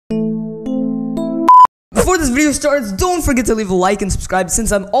this video starts, don't forget to leave a like and subscribe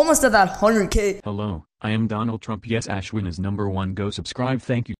since I'm almost at that 100k. Hello, I am Donald Trump. Yes, Ashwin is #1. Go subscribe.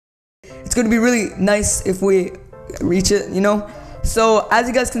 Thank you. It's going to be really nice if we reach it, you know? So, as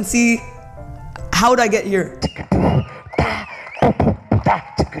you guys can see, how did I get here?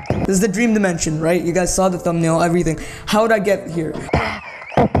 This is the dream dimension, right? You guys saw the thumbnail, everything. How did I get here?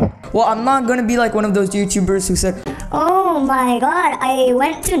 Well, I'm not gonna be like one of those YouTubers who said, oh my god, I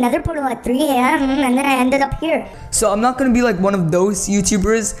went to Nether portal at 3 AM and then I ended up here. So I'm not gonna be like one of those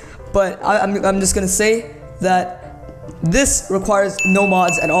YouTubers, but I'm just gonna say that this requires no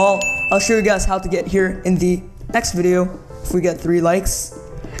mods at all. I'll show you guys how to get here in the next video. If we get 3 likes,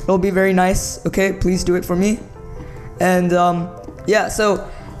 it'll be very nice. Okay, please do it for me. And yeah, so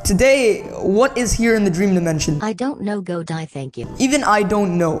today, what is here in the dream dimension? I don't know, go die, thank you. Even I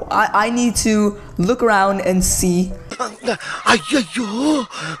don't know. I need to look around and see. It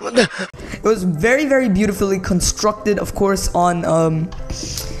was very, very beautifully constructed, of course, on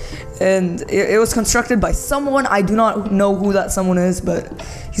and it was constructed by someone. I do not know who that someone is, but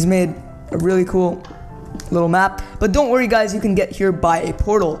he's made a really cool little map. But don't worry guys, you can get here by a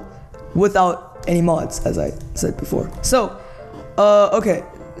portal without any mods, as I said before. So okay,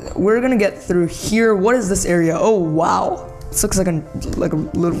 we're gonna get through here. What is this area? Oh wow, this looks like a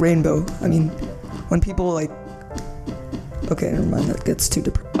little rainbow. I mean, when people like, okay, never mind, that gets too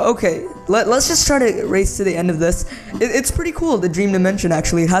depressing. Okay, let's just try to race to the end of this. It's pretty cool, the dream dimension.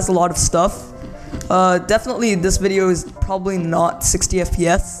 Actually, it has a lot of stuff. Definitely this video is probably not 60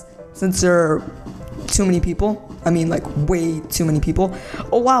 FPS since there are too many people. I mean, like way too many people.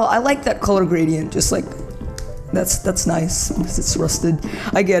 Oh wow, I like that color gradient. Just like that's nice because it's rusted.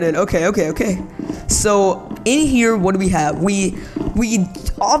 I get it. Okay. So in here, what do we have? We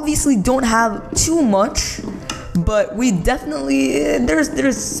obviously don't have too much, but we definitely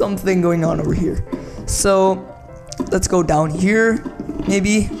there's something going on over here. So let's go down here,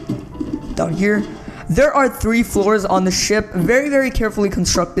 maybe down here. There are 3 floors on the ship, very, very carefully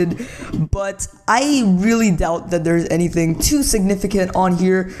constructed, but I really doubt that there's anything too significant on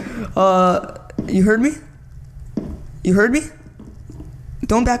here. You heard me? You heard me?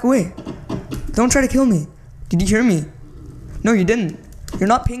 Don't back away. Don't try to kill me. Did you hear me? No, you didn't. You're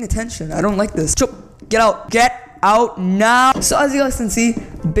not paying attention. I don't like this. Chop, get out. Get out now. So as you guys can see,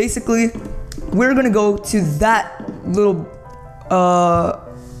 basically, we're gonna go to that little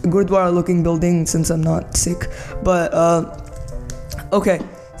Gurdwara looking building since I'm not sick. But okay,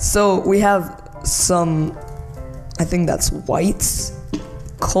 so we have some, I think that's white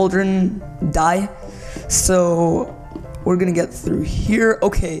cauldron dye. So we're gonna get through here.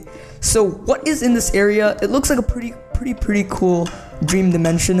 Okay, so what is in this area? It looks like a pretty cool dream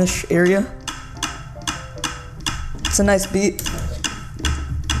dimension-ish area. It's a nice beat.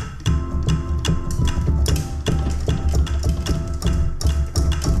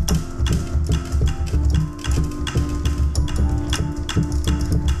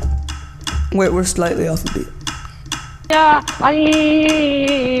 Wait, we're slightly off the beat.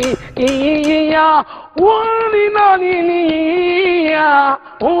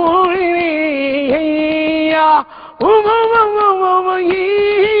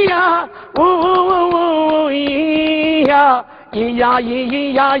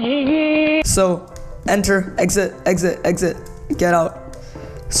 So enter, exit, get out.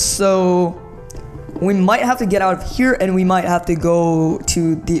 So we might have to get out of here and we might have to go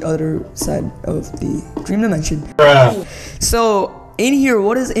to the other side of the dream dimension. So in here,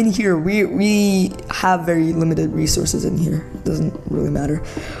 what is in here? We have very limited resources in here. It doesn't really matter.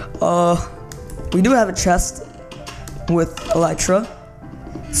 We do have a chest with elytra,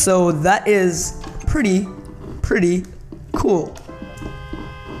 so that is pretty cool.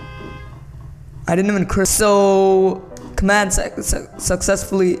 I didn't even crit. So command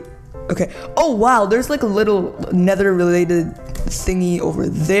successfully. Okay. Oh wow, there's like a little nether related thingy over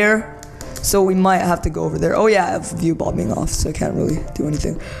there. So we might have to go over there. Oh yeah, I have view bombing off, so I can't really do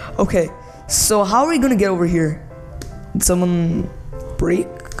anything. Okay, so how are we gonna get over here? Did someone break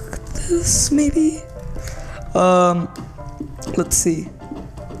this maybe? Let's see.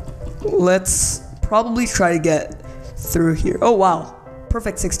 Let's probably try to get through here. Oh wow,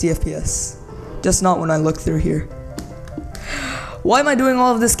 perfect 60 FPS. Just not when I look through here. Why am I doing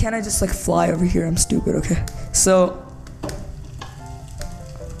all of this? Can't I just like fly over here? I'm stupid. Okay, so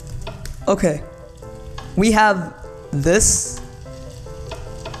okay, we have this.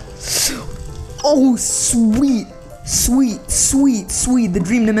 Oh, sweet. The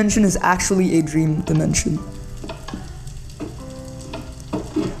dream dimension is actually a dream dimension.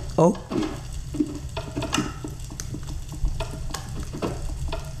 Oh.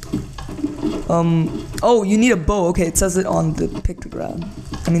 Oh, you need a bow. Okay, it says it on the pictogram.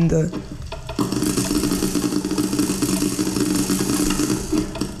 I mean the...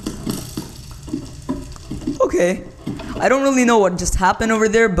 Okay. I don't really know what just happened over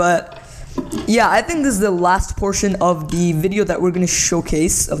there, but... Yeah, I think this is the last portion of the video that we're gonna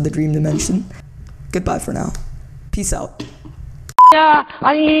showcase of the Dream Dimension. Goodbye for now. Peace out.